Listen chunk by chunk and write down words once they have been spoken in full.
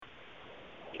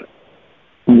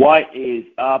What is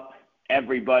up,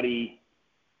 everybody?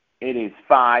 It is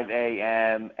 5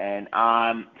 a.m., and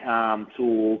I'm Tom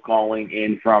Toole calling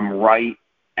in from right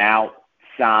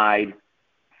outside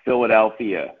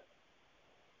Philadelphia.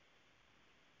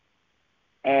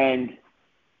 And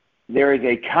there is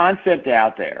a concept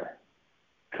out there,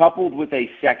 coupled with a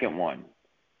second one,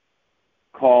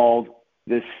 called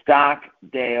the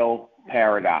Stockdale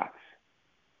Paradox.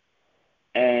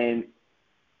 And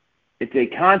it's a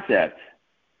concept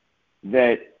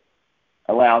that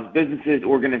allows businesses,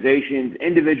 organizations,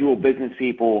 individual business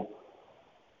people,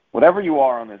 whatever you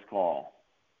are on this call,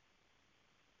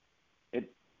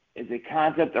 it is a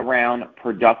concept around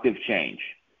productive change.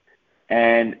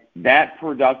 And that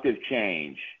productive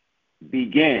change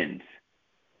begins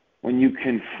when you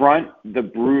confront the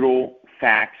brutal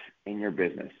facts in your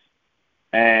business.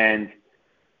 And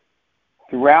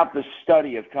throughout the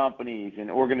study of companies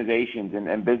and organizations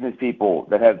and business people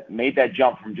that have made that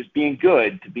jump from just being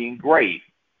good to being great,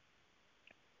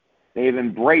 they have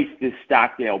embraced this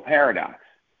Stockdale paradox.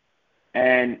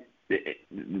 And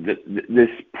this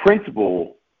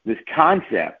principle, this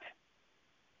concept,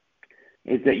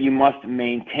 is that you must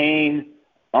maintain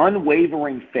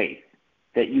unwavering faith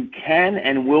that you can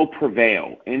and will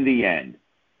prevail in the end,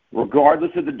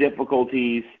 regardless of the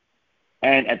difficulties,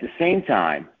 and at the same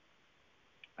time,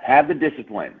 have the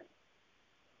discipline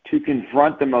to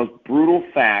confront the most brutal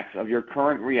facts of your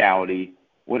current reality,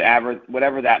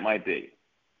 whatever that might be.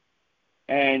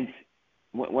 And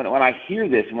when I hear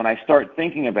this, when I start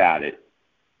thinking about it,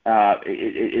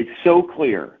 it's so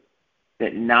clear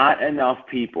that not enough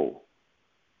people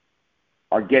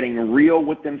are getting real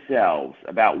with themselves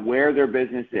about where their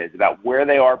business is, about where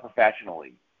they are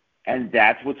professionally, and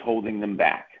that's what's holding them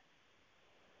back.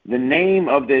 The name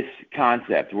of this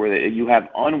concept, where you have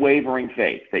unwavering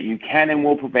faith that you can and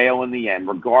will prevail in the end,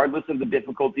 regardless of the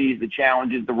difficulties, the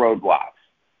challenges, the roadblocks.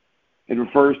 It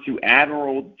refers to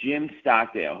Admiral Jim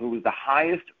Stockdale, who was the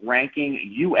highest-ranking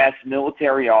U.S.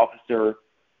 military officer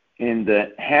in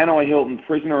the Hanoi Hilton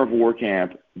prisoner of war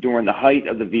camp during the height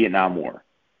of the Vietnam War.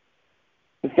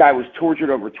 This guy was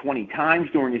tortured over 20 times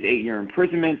during his 8-year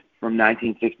imprisonment from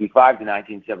 1965 to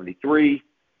 1973.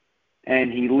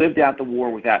 And he lived out the war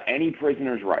without any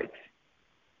prisoner's rights.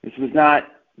 This was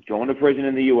not going to prison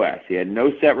in the U.S. He had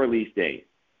no set release date,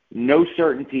 no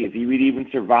certainty if he would even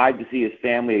survive to see his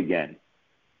family again.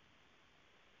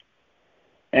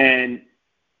 And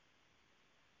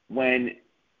when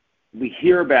we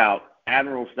hear about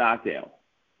Admiral Stockdale,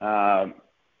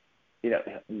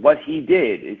 what he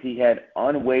did is he had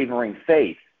unwavering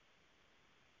faith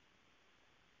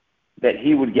that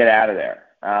he would get out of there.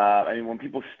 When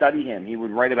people study him, he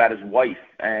would write about his wife,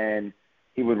 and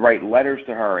he would write letters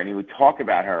to her, and he would talk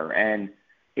about her, and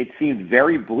it seemed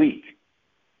very bleak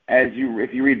if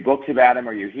you read books about him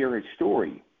or you hear his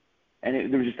story.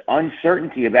 And there was just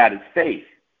uncertainty about his faith,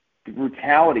 the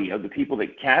brutality of the people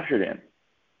that captured him.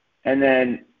 And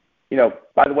then,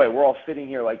 by the way, we're all sitting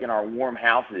here like in our warm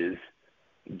houses,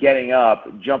 getting up,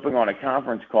 jumping on a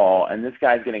conference call, and this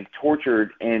guy's getting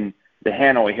tortured in the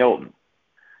Hanoi Hilton.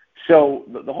 So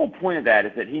the whole point of that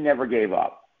is that he never gave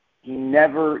up. He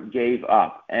never gave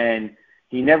up, and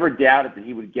he never doubted that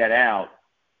he would get out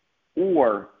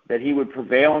or that he would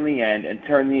prevail in the end and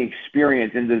turn the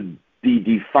experience into the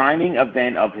defining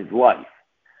event of his life.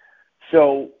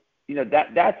 So,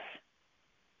 that's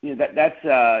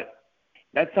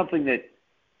something that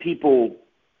people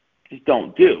just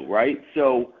don't do, right?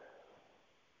 So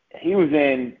he was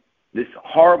in this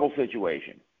horrible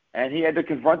situation, and he had to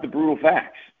confront the brutal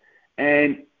facts.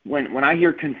 And when I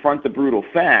hear confront the brutal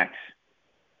facts,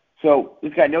 so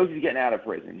this guy knows he's getting out of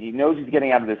prison. He knows he's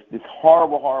getting out of this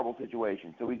horrible, horrible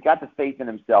situation. So he's got the faith in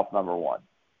himself, number one.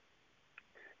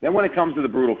 Then when it comes to the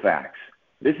brutal facts,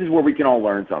 this is where we can all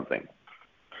learn something.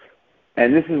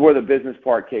 And this is where the business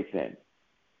part kicks in.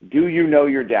 Do you know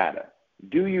your data?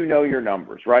 Do you know your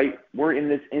numbers, right? We're in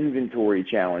this inventory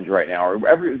challenge right now.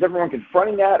 Is everyone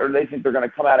confronting that, or do they think they're going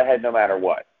to come out ahead no matter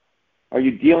what? Are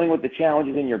you dealing with the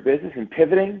challenges in your business and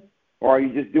pivoting, or are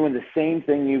you just doing the same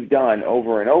thing you've done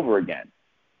over and over again?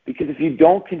 Because if you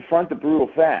don't confront the brutal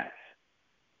facts,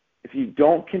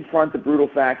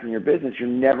 in your business, you're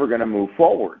never going to move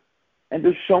forward. And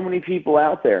there's so many people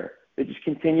out there that just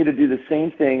continue to do the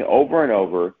same thing over and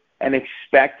over and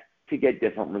expect to get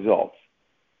different results.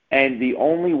 And the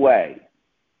only way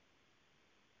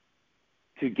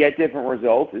to get different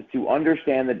results is to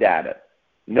understand the data.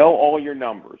 Know all your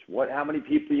numbers. How many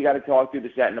people you got to talk to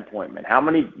set an appointment? How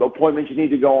many appointments you need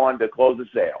to go on to close a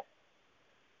sale?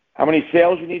 How many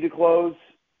sales you need to close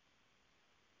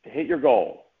to hit your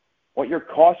goal? what your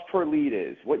cost per lead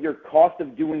is, what your cost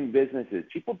of doing business is.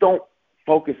 People don't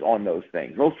focus on those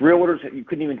things. Most realtors, you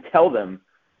couldn't even tell them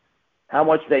how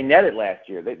much they netted last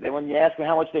year. When you ask them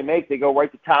how much they make, they go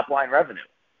right to top-line revenue,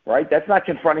 right? That's not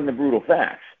confronting the brutal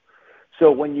facts.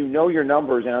 So when you know your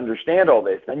numbers and understand all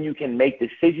this, then you can make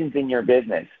decisions in your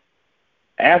business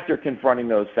after confronting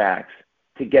those facts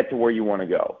to get to where you want to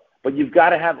go. But you've got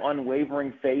to have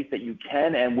unwavering faith that you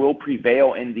can and will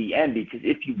prevail in the end, because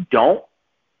if you don't,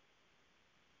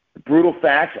 the brutal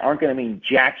facts aren't going to mean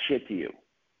jack shit to you.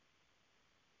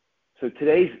 So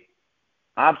today's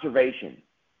observation,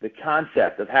 the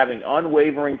concept of having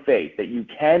unwavering faith that you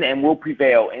can and will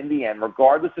prevail in the end,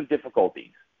 regardless of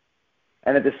difficulties,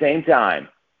 and at the same time,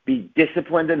 be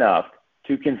disciplined enough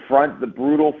to confront the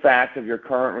brutal facts of your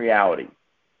current reality.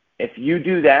 If you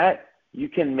do that, you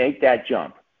can make that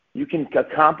jump. You can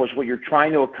accomplish what you're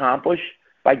trying to accomplish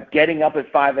by getting up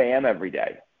at 5 a.m. every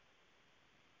day.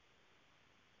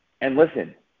 And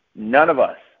listen, none of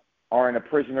us are in a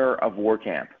prisoner of war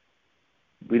camp.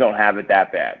 We don't have it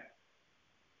that bad.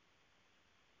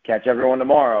 Catch everyone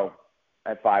tomorrow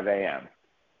at 5 a.m.